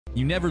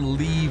You never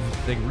leave,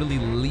 like really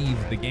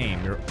leave the game.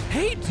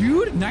 Hey,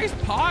 dude, nice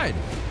pod.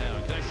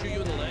 Can I shoot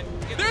you in the leg?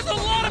 There's a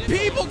lot of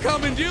people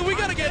coming, dude. We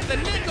gotta get the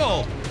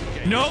nickel.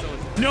 Nope.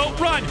 No,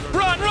 run.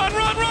 Run.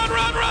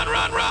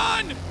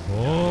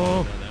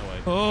 Oh.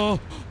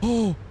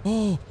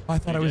 I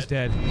thought I was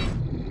dead.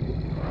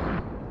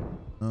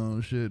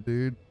 Oh, shit,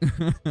 dude.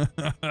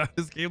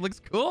 This game looks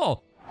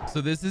cool. So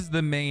this is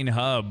the main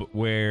hub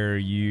where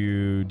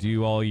you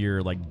do all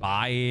your like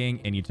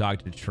buying and you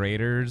talk to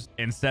traders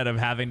instead of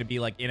having to be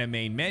like in a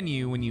main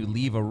menu when you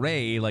leave a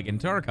raid, like in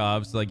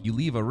Tarkov. So like you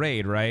leave a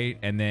raid, right?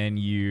 And then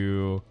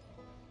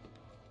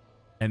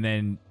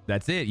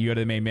that's it. You go to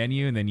the main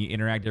menu and then you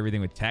interact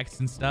everything with text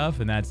and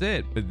stuff, and that's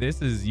it. But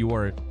this is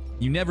you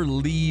never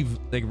leave,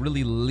 like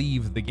really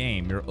leave the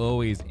game. You're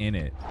always in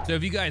it. So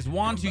if you guys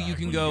want to, you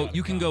can go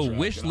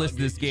wish list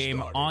this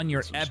game on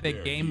your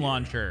Epic game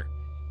launcher.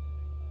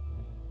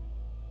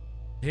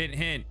 Hint,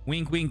 hint,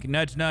 wink, wink,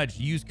 nudge, nudge.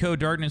 Use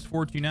code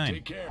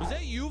darkness429. Was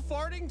that you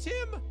farting,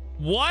 Tim?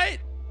 What?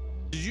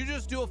 Did you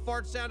just do a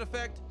fart sound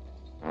effect?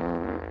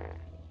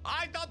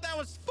 I thought that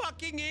was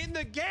fucking in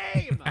the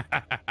game.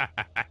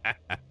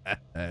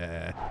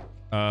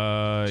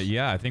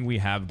 Yeah, I think we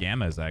have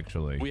gammas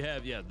actually. We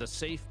have, yeah, the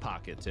safe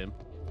pocket, Tim.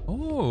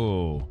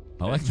 Oh,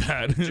 I like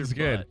that. It's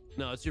good. Butt.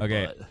 No, it's your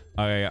butt.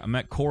 Okay, I'm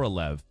at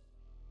Korolev.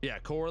 Yeah,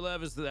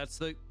 Korolev is that's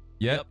the.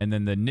 Yep. And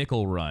then the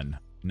nickel run,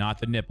 not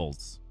the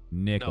nipples.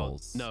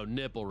 Nickels. No,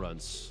 nipple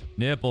runs.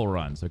 Nipple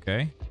runs.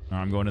 Okay. All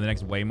right, I'm going to the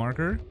next way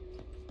marker.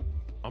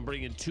 I'm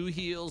bringing 2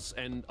 heals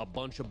and a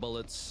bunch of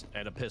bullets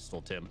and a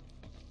pistol, Tim.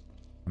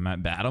 I'm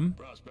at Batum.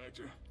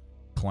 Prospector.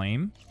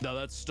 Claim. No,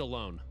 that's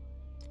Stallone.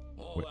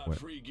 Wait.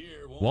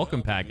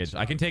 Welcome package.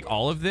 I can take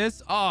all of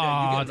this.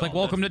 Oh, it's like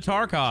welcome to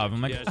Tarkov.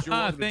 I'm like,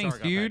 thanks,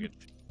 dude.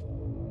 Package.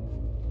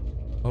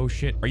 Oh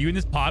shit. Are you in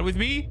this pod with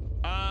me?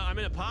 I'm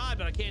in a pod,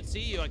 but I can't see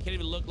you. I can't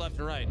even look left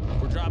and right.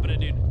 We're dropping it,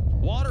 dude.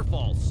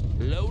 Waterfalls.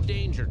 Low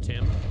danger,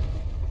 Tim.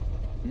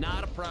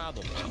 Not a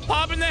problem.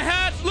 Pop in the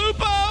hatch,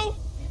 Lupo!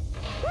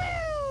 Woo!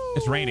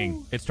 It's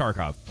raining. It's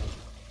Tarkov.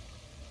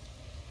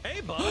 Hey,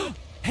 bud.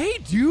 Hey,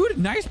 dude.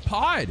 Nice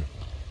pod.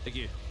 Thank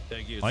you.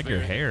 Thank you. I like your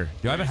hair.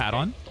 Do I have a hat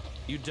on?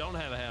 You don't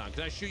have a hat on.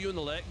 Can I shoot you in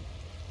the leg?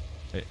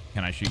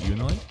 Can I shoot you in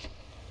the leg?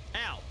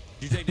 Ow.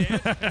 Did you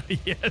take damage?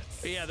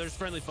 Yes. Yeah, there's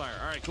friendly fire.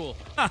 All right, cool.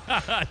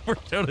 We're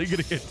totally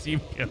going to get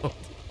team killed.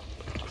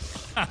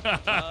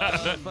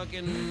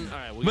 Fucking, all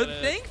right. But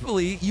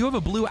thankfully, you have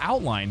a blue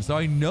outline, so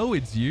I know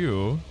it's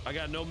you. I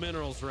got no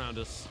minerals around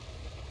us.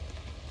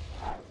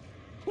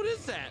 What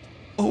is that?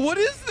 Oh, what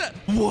is that?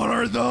 What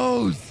are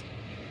those?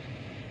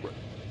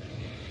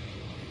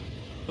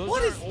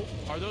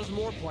 Are those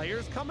more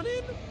players coming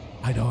in?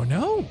 I don't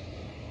know.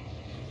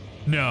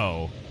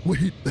 No.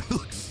 Wait, that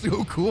looks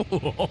so cool.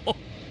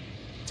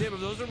 Tim,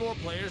 if those are more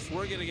players,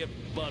 we're going to get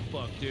butt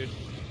fucked, dude.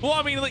 Well,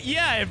 I mean, like,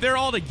 yeah, if they're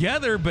all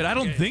together, but I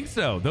don't think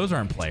so. Those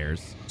aren't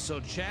players. So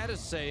Chad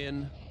is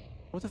saying,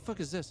 what the fuck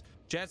is this?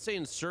 Chad's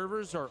saying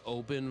servers are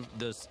open.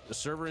 The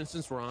server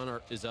instance we're on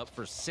is up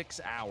for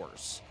 6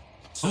 hours.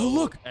 So oh,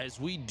 look. As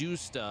we do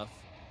stuff,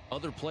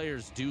 other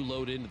players do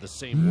load into the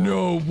same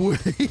No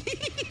world. way.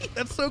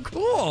 That's so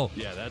cool.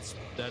 Yeah, that's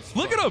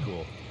look at them.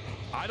 Cool.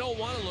 I don't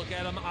want to look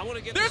at them. I want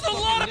to get. There's a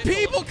lot of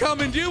people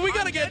coming, dude. We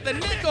gotta get the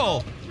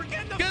nickel.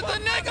 Get the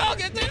nickel.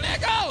 Get the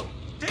nickel.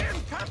 Tim,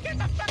 come get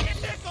the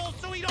fucking nickel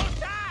so we don't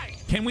die.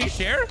 Can we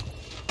share?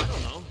 I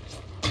don't know.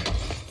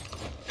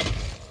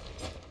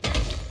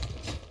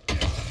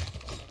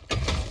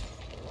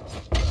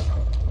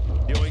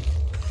 Yoink.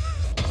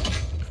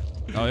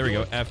 Oh, there we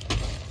go. F.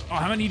 Oh,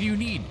 how many do you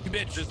need, you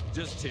bitch?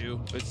 Just 2.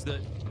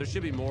 There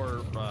should be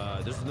more.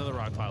 There's another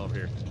rock pile over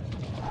here.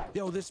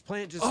 Yo, this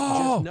plant just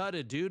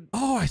nutted, dude.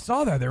 Oh, I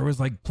saw that. There was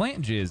like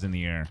plant jizz in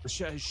the air.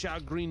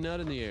 Shot green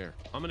nut in the air.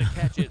 I'm gonna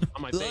catch it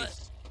on my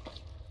face.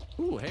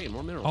 Ooh, hey,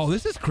 more minerals. Oh,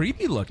 this is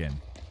creepy looking.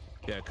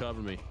 Yeah,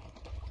 cover me.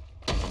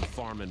 I'm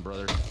farming,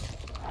 brother.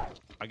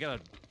 I gotta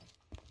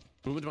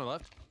move it to my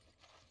left.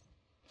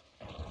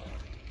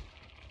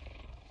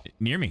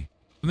 Near me.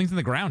 Something's in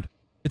the ground.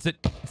 It's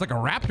like a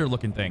raptor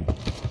looking thing.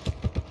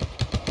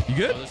 You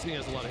good? Oh, this thing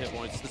has a lot of hit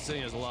points. This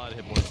thing has a lot of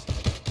hit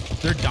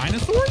points. They're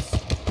dinosaurs?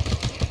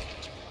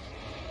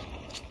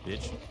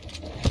 Bitch.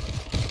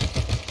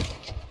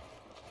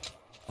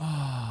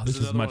 Oh, this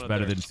is much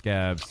better than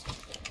scavs.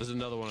 There's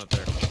another one up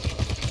there.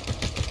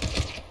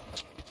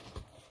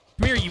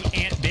 Come here, you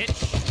ant bitch.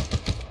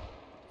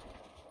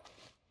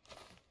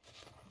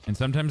 And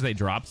sometimes they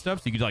drop stuff,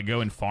 so you could like go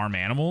and farm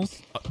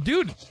animals.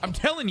 Dude, I'm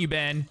telling you,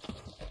 Ben.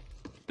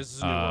 This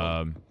is a new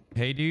world.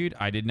 Hey, dude,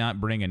 I did not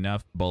bring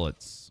enough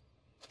bullets.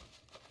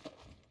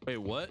 Wait,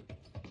 what?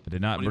 I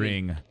did not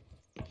bring.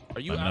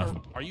 Are you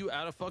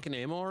out of fucking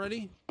ammo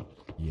already?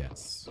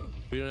 Yes.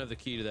 We don't have the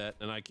key to that,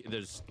 and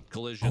there's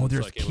collision. Oh,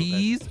 there's so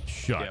keys?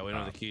 Shut Yeah, we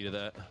don't have the key to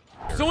that.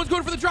 Someone's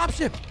going for the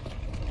dropship.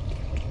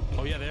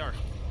 Oh yeah, they are.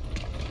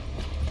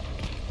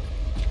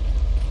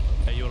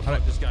 Hey, you want to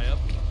fuck this guy up?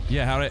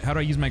 Yeah. How do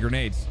I use my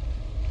grenades?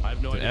 I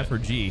have no idea. F or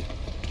G?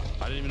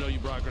 I didn't even know you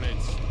brought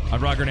grenades. I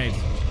brought grenades.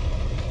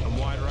 I'm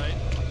wide right.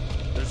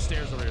 There's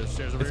stairs over here.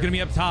 Stairs over It's here. gonna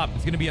be up top.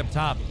 It's gonna be up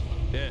top.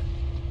 Yeah.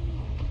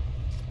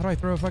 How do I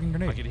throw a fucking I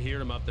grenade? can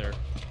hear him up there.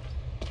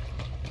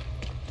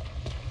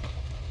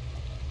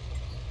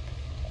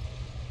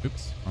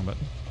 Oops, wrong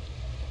button.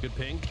 Good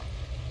ping.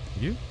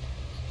 You?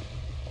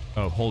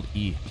 Oh, hold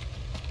E.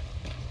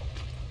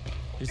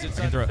 He's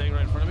inside the thing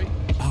right in front of me.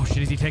 Oh shit,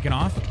 is he taking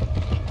off?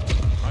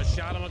 I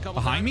shot him a couple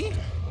Behind times.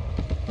 me?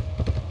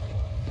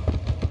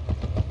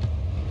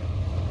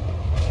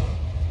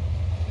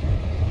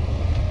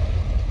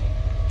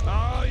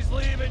 Oh, he's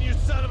leaving, you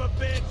son of a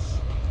bitch.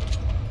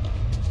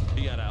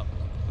 He got out.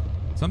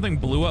 Something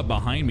blew up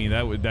behind me.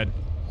 That.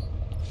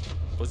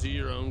 Was he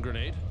your own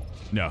grenade?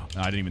 No,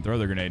 I didn't even throw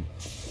the grenade.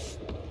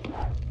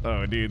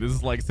 Oh, dude, this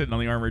is like sitting on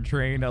the armored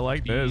train. I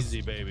like this.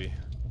 Easy, baby.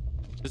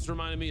 This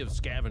reminded me of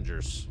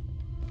scavengers.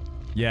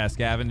 Yeah,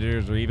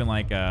 scavengers or even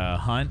like a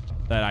hunt.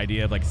 That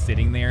idea of like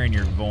sitting there and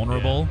you're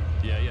vulnerable.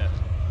 Yeah, yeah.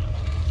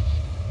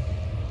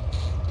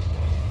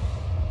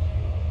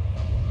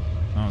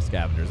 Oh,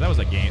 scavengers. That was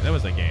a game. That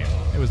was a game.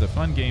 It was a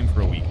fun game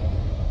for a week.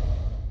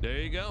 There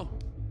you go.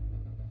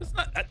 It's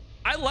not.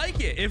 I like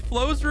it. It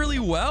flows really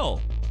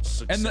well.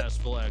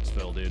 Successful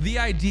exfil, dude. The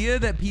idea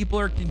that people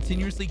are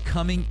continuously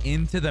coming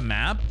into the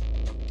map.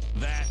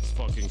 That's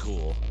fucking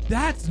cool.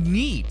 That's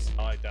neat.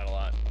 I like that a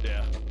lot.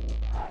 Yeah.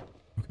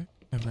 Okay.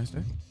 Have a nice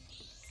day.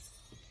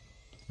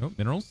 Oh,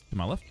 minerals to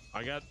my left.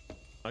 I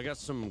got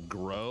some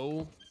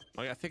grow.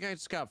 I think I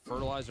just got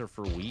fertilizer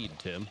for weed,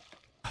 Tim.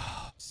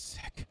 Oh,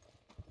 sick.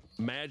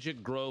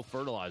 Magic grow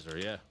fertilizer,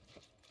 yeah.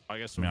 I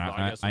guess some,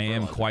 I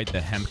am quite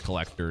the hemp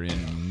collector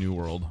in New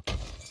World.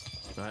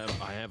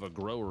 I have a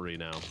growery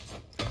now.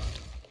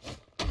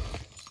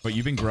 But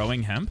you've been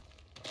growing hemp?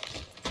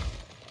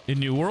 In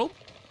New World?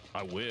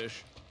 I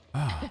wish.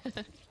 Ah.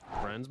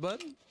 Friends,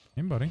 bud?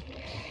 Hey, buddy.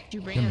 Did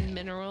you bring a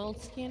mineral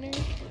scanner?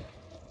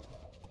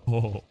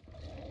 Oh.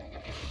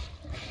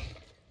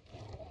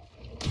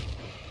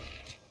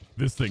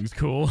 This thing's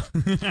cool.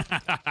 I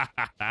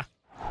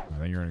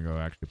think you're gonna go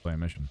actually play a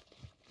mission.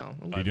 Oh,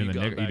 Are you doing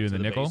the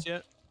nickel? Base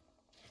yet?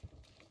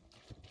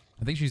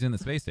 I think she's in the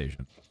space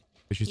station.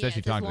 But she said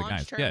she talked to the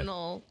guys.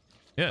 Terminal.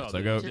 Yeah. Oh,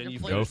 So then you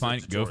go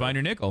find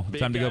your nickel. Big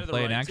Time to guy go to the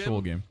play an right,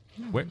 actual Tim?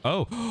 game. Wait.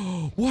 Oh.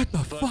 What the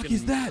fuck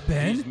is that, He's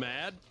Ben?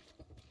 mad.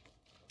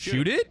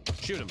 Shoot it?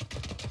 Shoot him.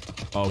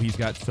 Oh, he's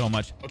got so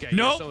much. Okay.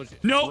 No. so much-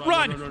 No.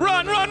 Run.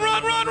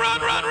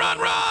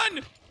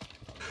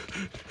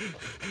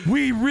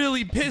 We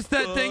really pissed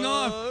that thing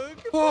off.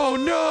 Oh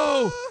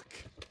no.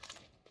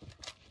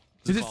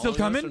 Is it still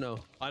following us coming? or No?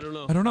 I don't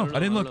know. I don't know. I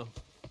didn't look.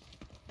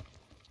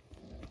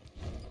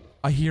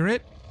 I hear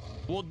it.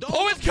 Well, don't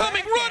Oh, it's look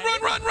coming. back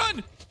at Run.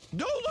 it.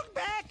 Don't look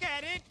back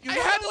at it. You I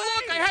run had to away.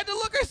 look. I had to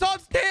look. I saw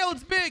its tail.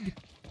 It's big.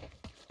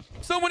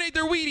 Someone ate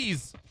their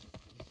Wheaties.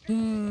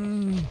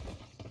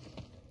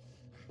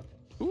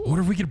 What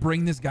if we could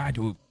bring this guy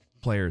to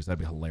players? That'd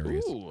be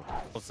hilarious. Ooh.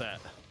 What's that?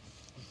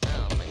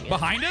 Oh my god.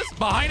 Behind us?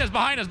 Behind us.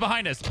 Behind us.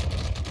 Behind us.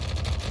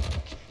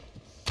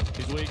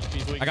 He's weak.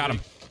 He's weak. I got him.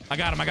 I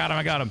got him. I got him.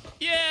 I got him.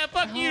 Yeah,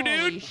 fuck you,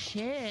 Holy dude.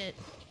 shit.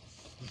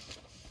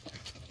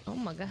 Oh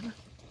my god.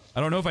 I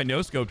don't know if I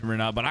no-scoped him or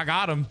not, but I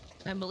got him.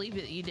 I believe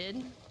that you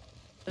did.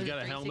 You got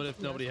a helmet if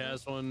nobody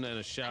has one, and a I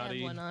have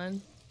shotty. one on.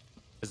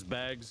 His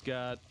bag's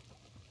got.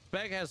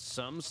 Bag has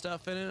some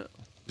stuff in it.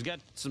 He's got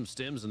some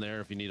stims in there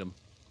if you need them.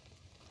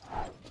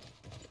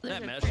 There's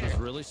That a mesh is critter.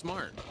 really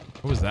smart.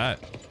 What was that?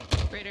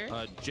 Critter.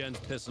 Jen's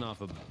pissing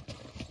off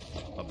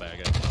a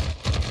bag.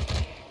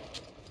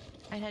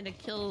 I had to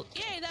kill.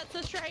 Yay, that's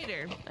a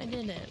strider. I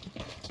did it.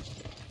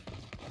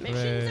 Hooray.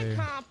 Mission's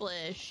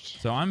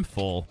accomplished. So I'm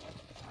full.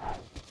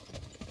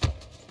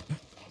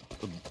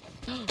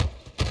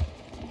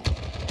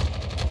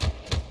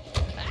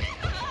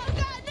 Oh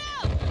god,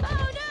 no!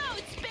 Oh no,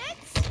 it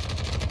spits?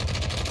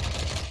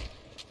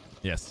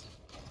 Yes.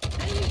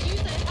 How do you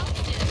use a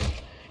health stim?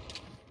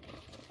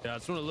 Yeah,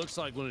 that's what it looks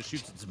like when it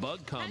shoots its bug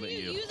How cum do at you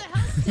you. use a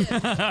health stim?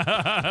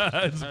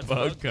 It's That's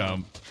bug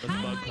cum. That's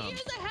How bug do I cum.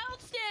 use a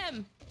health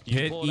stim? You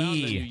Hit pull it out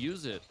and then E. you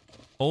use it.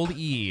 Hold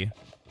E,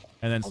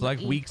 and then Hold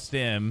select E. weak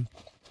stim.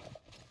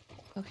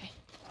 Okay.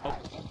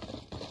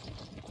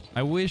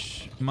 I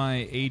wish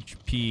my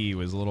HP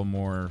was a little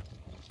more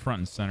front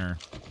and center.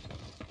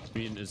 I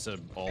mean, it's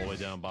all the way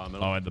down bottom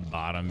middle. Oh, at the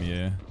bottom,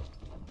 yeah.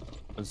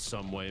 In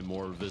some way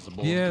more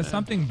visible. Yeah,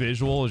 something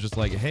visual is just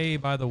like, hey,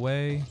 by the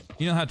way,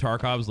 you know how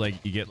Tarkov's like,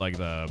 you get like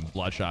the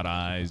bloodshot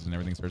eyes and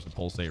everything starts to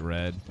pulsate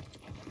red?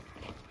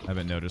 I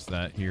haven't noticed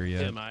that here yet.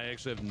 Tim, I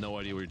actually have no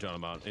idea what you're talking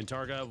about. In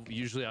Tarkov,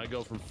 usually I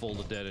go from full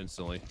to dead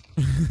instantly.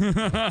 What is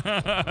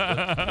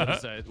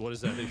that? What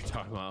is that you're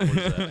talking about? What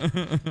is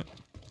that?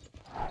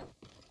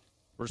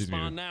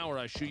 Respond now or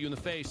I shoot you in the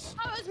face.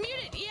 Oh, it's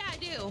muted. Yeah, I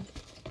do.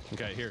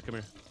 Okay, here, come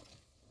here.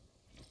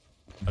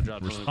 I dropped it on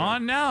the ground.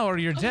 Respond now or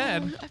you're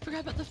dead. Oh, I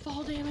forgot about the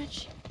fall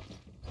damage.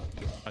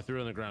 I threw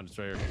it on the ground. It's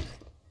right here.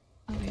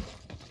 Okay.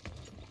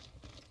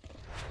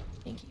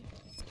 Thank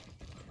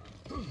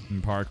you.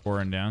 And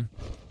parkouring down.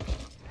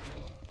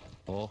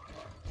 Oh.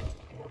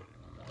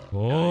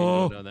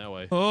 Oh. Down that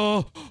way.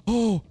 Oh.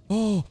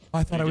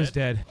 I thought You I was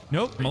dead? dead.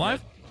 Nope, I'm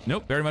alive.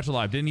 Nope, very much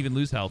alive. Didn't even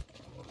lose health.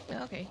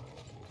 Okay.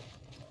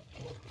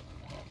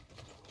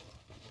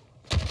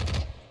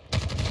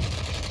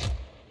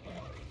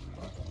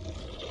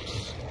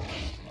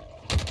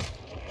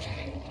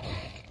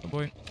 Oh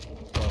boy.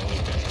 Oh,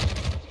 okay.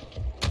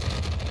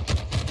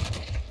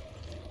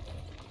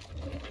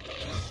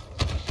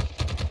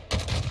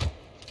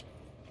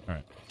 All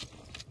right.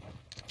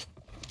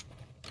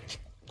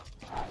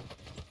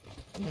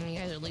 You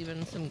guys are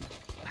leaving some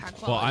high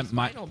Well, quality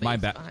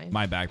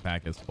my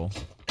backpack is full.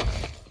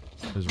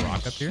 There's a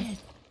rock up here.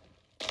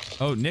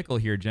 Oh, nickel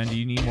here, Jen. Do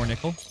you need more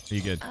nickel? Are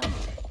you good?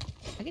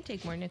 I can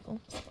take more nickel.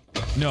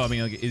 No, I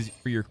mean, like, is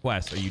for your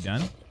quest. Are you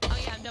done? Oh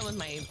yeah, I'm done with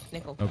my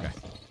nickel. Okay. quest.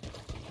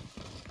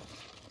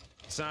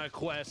 It's not a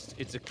quest.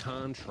 It's a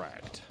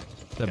contract.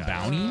 The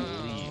bounty?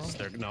 Please.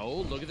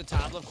 No, look at the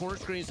top left corner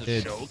screen. It says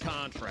It's- show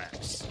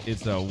contracts.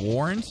 It's a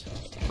warrant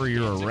for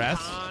your It's a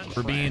arrest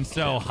for being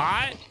so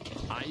hot.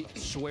 I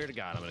swear to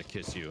God, I'm going to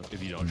kiss you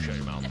if you don't shut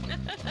your mouth.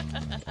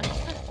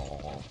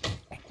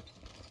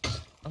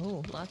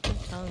 Oh, lots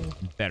of tongue.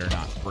 Better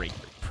not break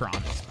your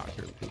promise,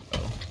 Dr. Lupo.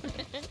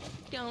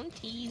 Don't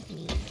tease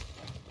me.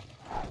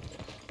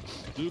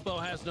 Lupo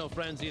has no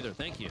friends either.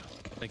 Thank you.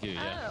 Thank you,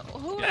 yeah. Oh,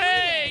 who are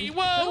Hey, we then?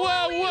 whoa, Who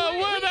are whoa, we? whoa, We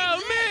what about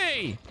exist.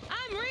 me?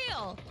 I'm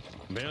real.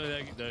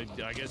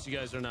 Apparently, I guess you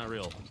guys are not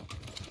real.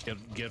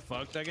 Get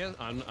fucked, I guess?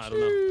 I don't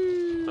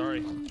know.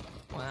 Sorry.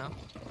 Wow.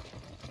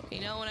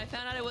 You know, when I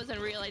found out it wasn't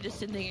real, I just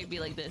didn't think it'd be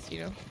like this, you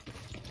know?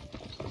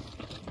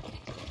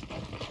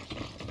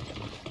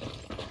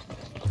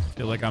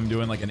 I feel like I'm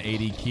doing like an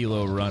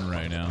 80-kilo run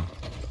right now.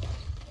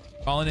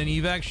 Calling an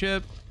evac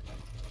ship.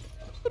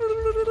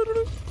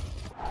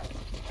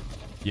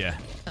 Yeah,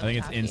 I think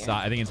it's Top here.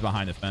 inside. I think it's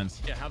behind the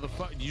fence. Yeah, how the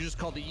fuck? You just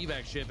called the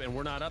evac ship and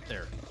we're not up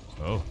there.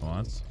 Oh,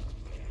 well,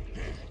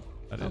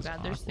 that Oh is god,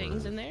 there's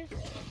things in there?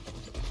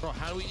 Bro,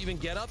 how do we even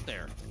get up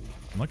there?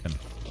 I'm looking.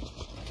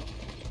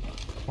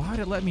 Why would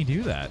it let me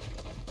do that?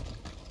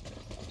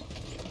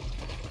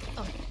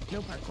 Oh,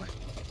 no parkour.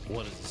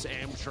 What is this,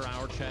 amateur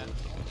hour chat?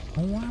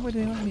 Well, why would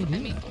they let me do I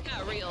mean, that? it's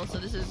not real, so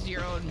this is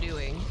your own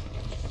doing.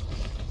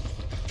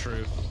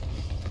 True.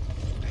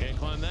 Can't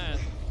climb that.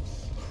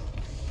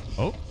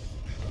 Oh.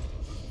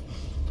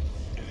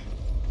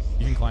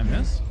 You can climb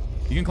this?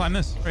 You can climb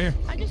this right here.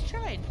 I just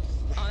tried.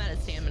 Oh, I'm out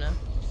of stamina.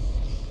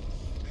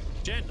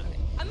 Jen!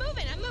 I'm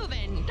moving, I'm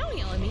moving. Don't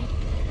yell at me.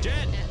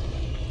 Jen!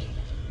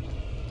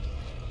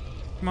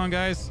 Come on,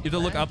 guys. You have to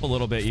look up a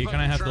little bit. You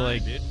kind of have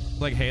to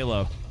like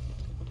Halo.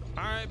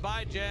 All right,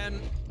 bye, Jen.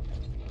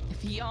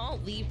 If y'all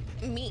leave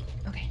me.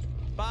 Okay.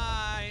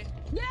 Bye.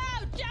 No,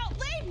 don't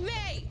leave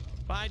me!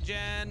 Bye,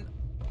 Jen.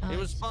 Oh, It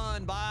was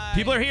fun. Bye.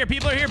 People are here.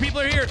 People are here. People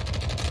are here.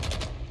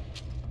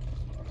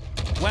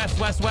 West,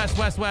 west, west,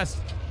 west, west.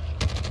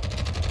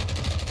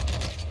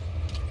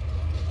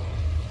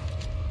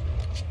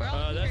 We're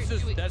all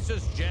here. That's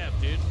just Jeff,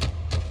 dude.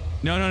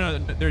 No, no,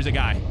 no. There's a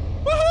guy.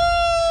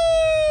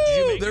 Woohoo! Did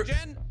you make There- it,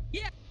 Jen?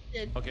 Yeah, I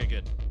did. Okay,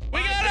 good. We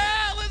Bye, got Jen.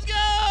 out. Let's go.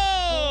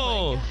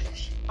 Oh my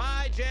gosh.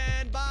 Bye,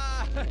 Jen.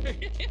 Bye.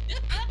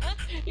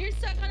 You're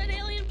stuck on an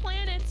alien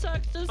planet.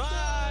 Sucks to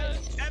Bye.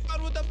 suck. Have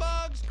fun with the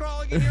bugs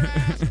crawling in your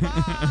ass.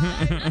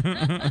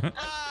 Bye.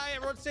 Bye.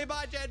 Everyone say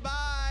bye, Jen.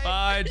 Bye.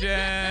 Bye,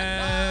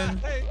 Jen.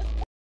 Bye.